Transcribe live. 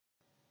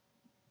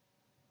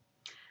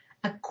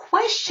A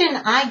question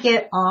I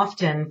get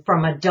often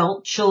from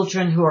adult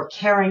children who are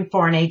caring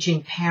for an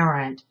aging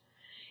parent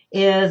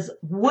is,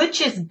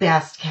 which is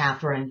best,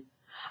 Catherine?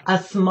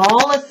 A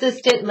small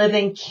assisted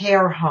living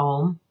care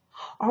home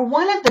or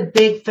one of the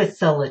big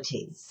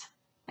facilities?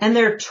 And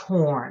they're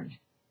torn.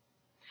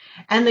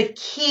 And the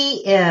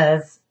key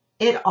is,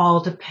 it all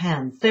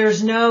depends.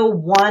 There's no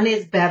one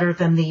is better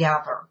than the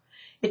other.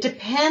 It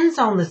depends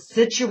on the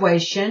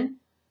situation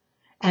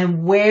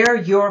and where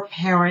your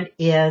parent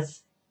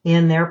is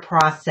in their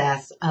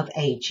process of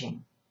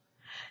aging.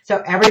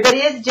 So everybody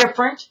is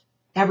different.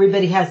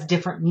 Everybody has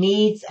different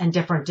needs and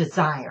different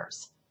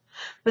desires.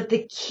 But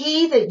the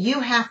key that you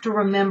have to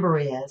remember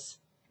is,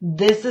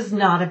 this is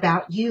not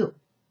about you.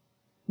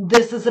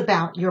 This is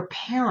about your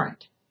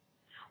parent.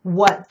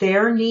 What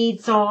their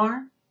needs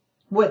are,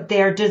 what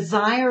their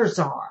desires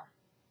are.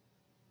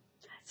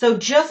 So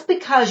just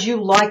because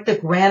you like the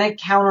granite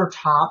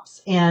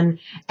countertops in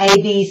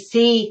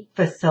ABC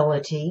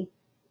facility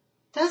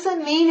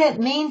doesn't mean it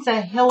means a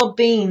hill of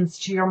beans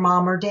to your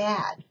mom or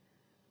dad.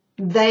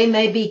 They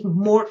may be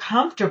more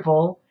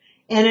comfortable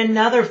in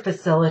another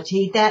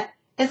facility that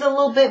is a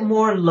little bit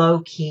more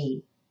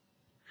low-key.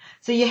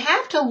 So you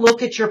have to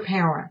look at your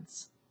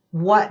parents.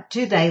 What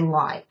do they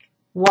like?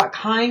 What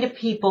kind of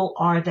people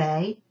are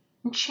they?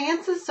 And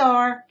chances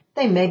are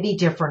they may be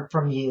different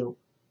from you,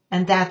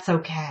 and that's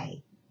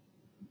okay.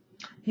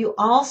 You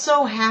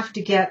also have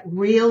to get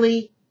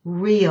really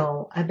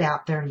real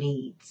about their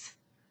needs.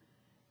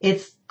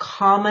 It's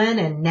common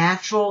and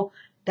natural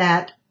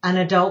that an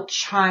adult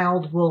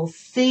child will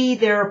see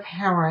their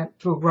parent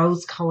through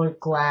rose-colored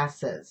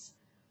glasses.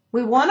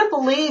 We want to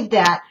believe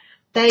that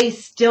they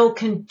still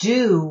can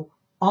do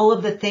all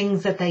of the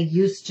things that they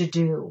used to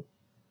do.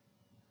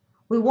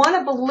 We want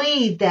to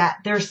believe that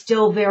they're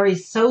still very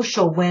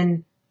social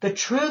when the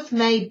truth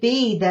may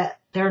be that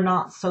they're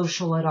not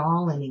social at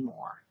all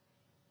anymore.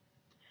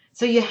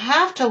 So you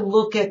have to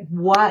look at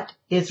what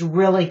is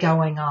really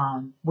going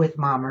on with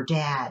mom or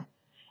dad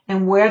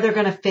and where they're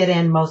going to fit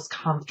in most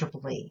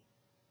comfortably.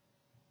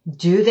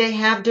 Do they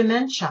have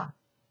dementia?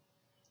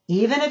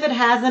 Even if it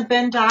hasn't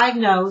been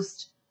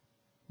diagnosed,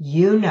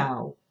 you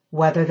know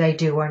whether they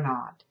do or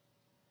not.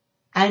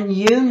 And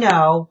you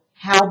know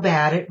how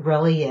bad it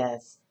really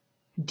is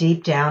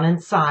deep down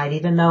inside,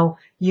 even though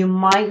you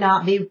might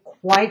not be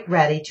quite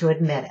ready to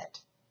admit it.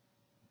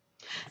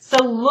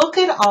 So look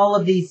at all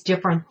of these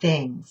different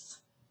things.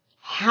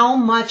 How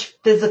much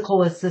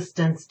physical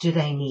assistance do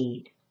they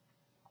need?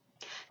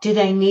 Do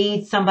they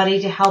need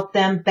somebody to help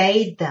them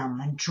bathe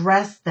them and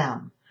dress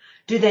them?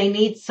 Do they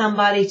need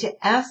somebody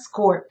to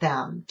escort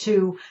them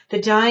to the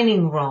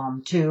dining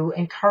room, to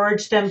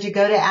encourage them to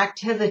go to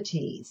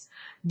activities?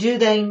 Do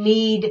they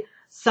need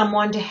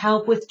someone to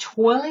help with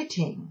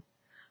toileting?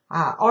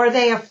 Are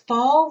they a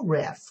fall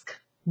risk?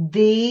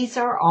 These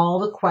are all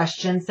the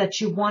questions that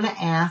you want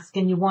to ask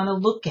and you want to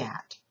look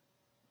at.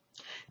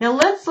 Now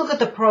let's look at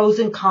the pros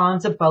and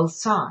cons of both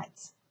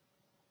sides.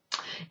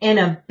 In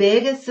a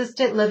big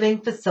assisted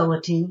living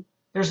facility,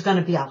 there's going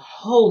to be a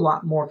whole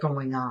lot more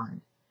going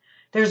on.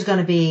 There's going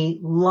to be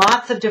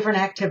lots of different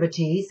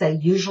activities. They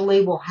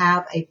usually will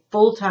have a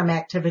full-time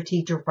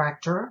activity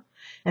director,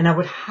 and I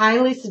would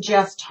highly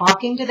suggest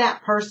talking to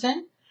that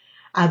person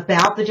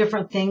about the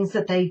different things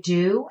that they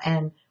do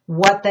and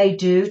what they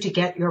do to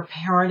get your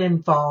parent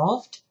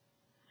involved.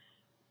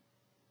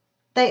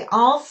 They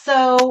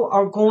also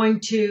are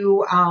going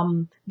to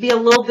be a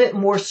little bit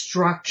more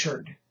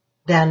structured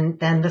than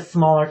the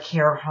smaller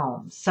care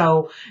homes.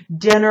 So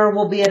dinner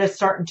will be at a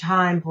certain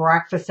time,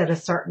 breakfast at a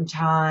certain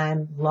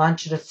time,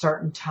 lunch at a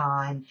certain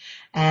time,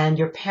 and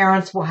your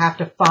parents will have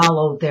to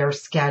follow their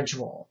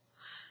schedule.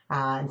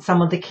 And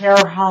some of the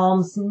care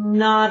homes,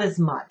 not as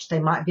much. They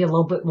might be a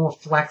little bit more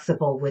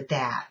flexible with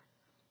that.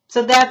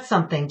 So that's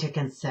something to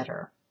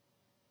consider.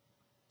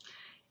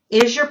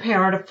 Is your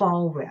parent a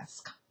fall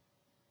risk?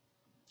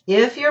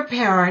 If your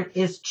parent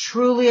is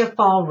truly a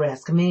fall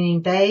risk,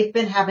 meaning they've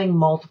been having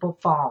multiple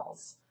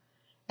falls,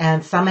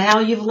 and somehow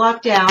you've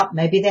lucked out,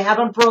 maybe they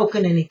haven't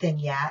broken anything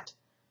yet,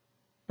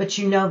 but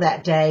you know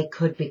that day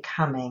could be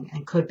coming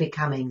and could be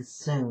coming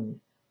soon.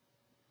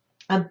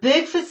 A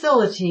big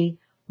facility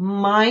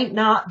might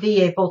not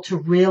be able to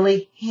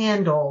really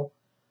handle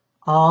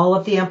all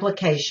of the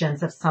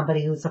implications of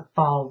somebody who's a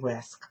fall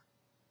risk.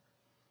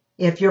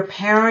 If your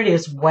parent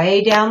is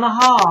way down the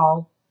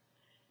hall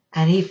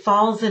and he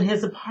falls in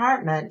his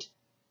apartment,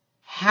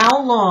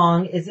 how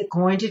long is it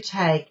going to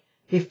take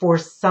before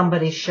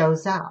somebody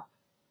shows up?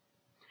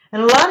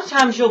 And a lot of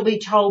times you'll be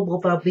told, well,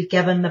 they'll be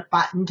given the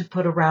button to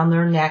put around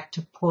their neck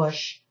to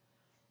push.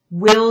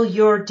 Will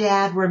your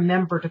dad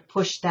remember to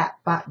push that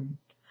button?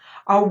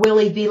 Or will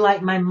he be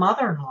like my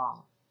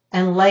mother-in-law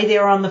and lay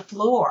there on the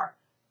floor,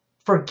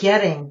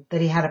 forgetting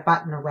that he had a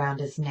button around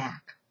his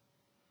neck?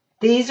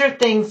 These are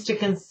things to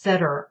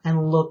consider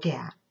and look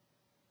at.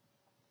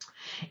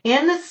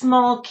 In the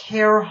small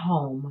care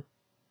home,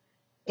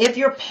 if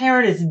your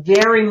parent is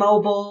very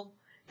mobile,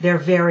 they're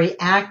very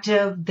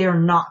active, they're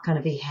not going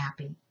to be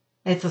happy.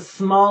 It's a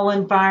small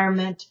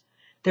environment.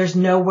 There's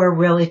nowhere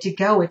really to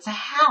go. It's a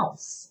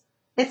house.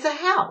 It's a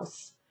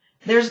house.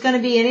 There's going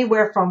to be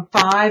anywhere from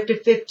 5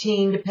 to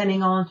 15,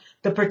 depending on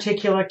the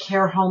particular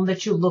care home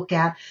that you look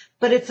at,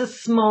 but it's a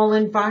small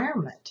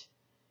environment.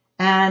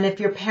 And if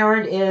your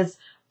parent is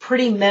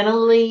pretty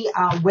mentally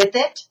with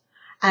it,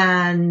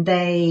 and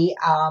they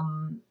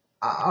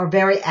are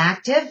very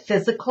active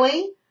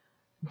physically,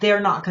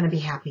 they're not going to be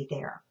happy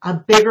there. A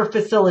bigger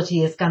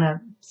facility is going to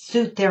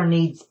suit their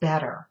needs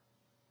better.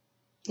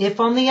 If,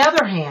 on the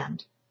other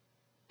hand,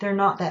 they're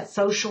not that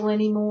social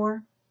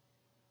anymore,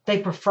 they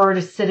prefer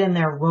to sit in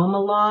their room a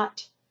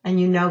lot, and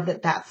you know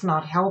that that's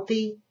not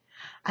healthy,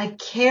 a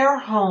care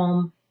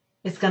home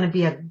is going to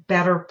be a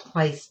better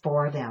place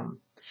for them.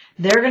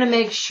 They're going to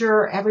make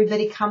sure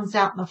everybody comes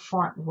out in the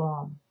front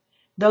room.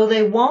 Though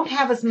they won't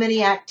have as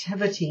many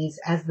activities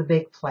as the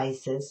big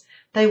places,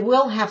 they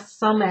will have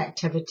some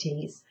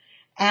activities,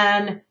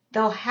 and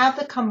they'll have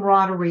the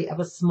camaraderie of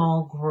a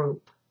small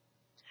group.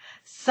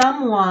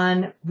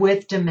 Someone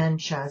with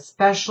dementia,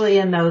 especially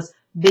in those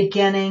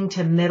beginning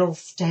to middle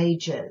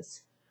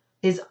stages,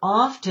 is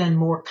often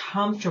more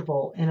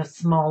comfortable in a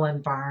small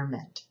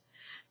environment.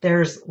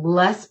 There's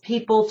less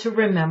people to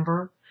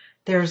remember.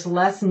 There's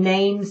less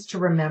names to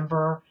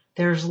remember.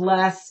 There's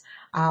less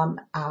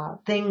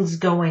things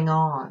going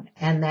on,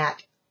 and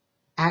that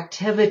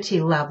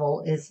activity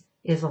level is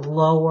a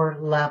lower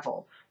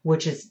level,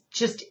 which is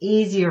just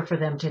easier for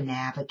them to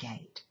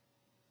navigate.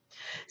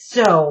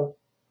 So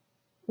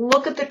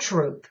look at the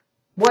truth.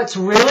 What's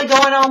really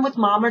going on with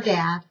mom or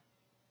dad?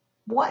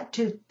 What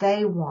do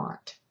they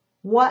want?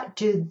 What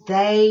do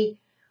they,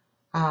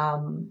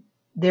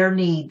 their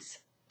needs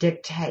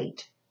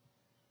dictate?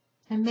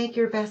 And make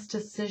your best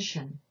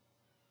decision.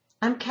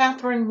 I'm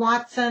Catherine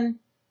Watson.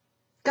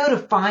 Go to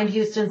Find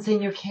Houston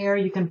Senior Care.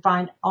 You can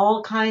find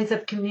all kinds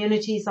of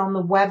communities on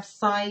the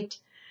website,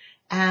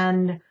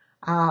 and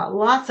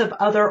lots of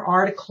other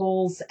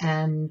articles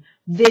and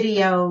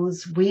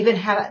videos. We even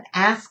have an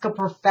Ask a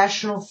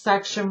Professional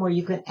section where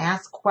you can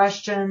ask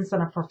questions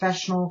and a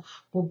professional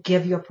will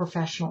give you a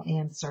professional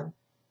answer.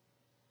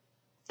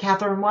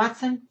 Catherine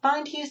Watson,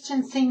 Find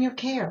Houston Senior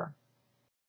Care.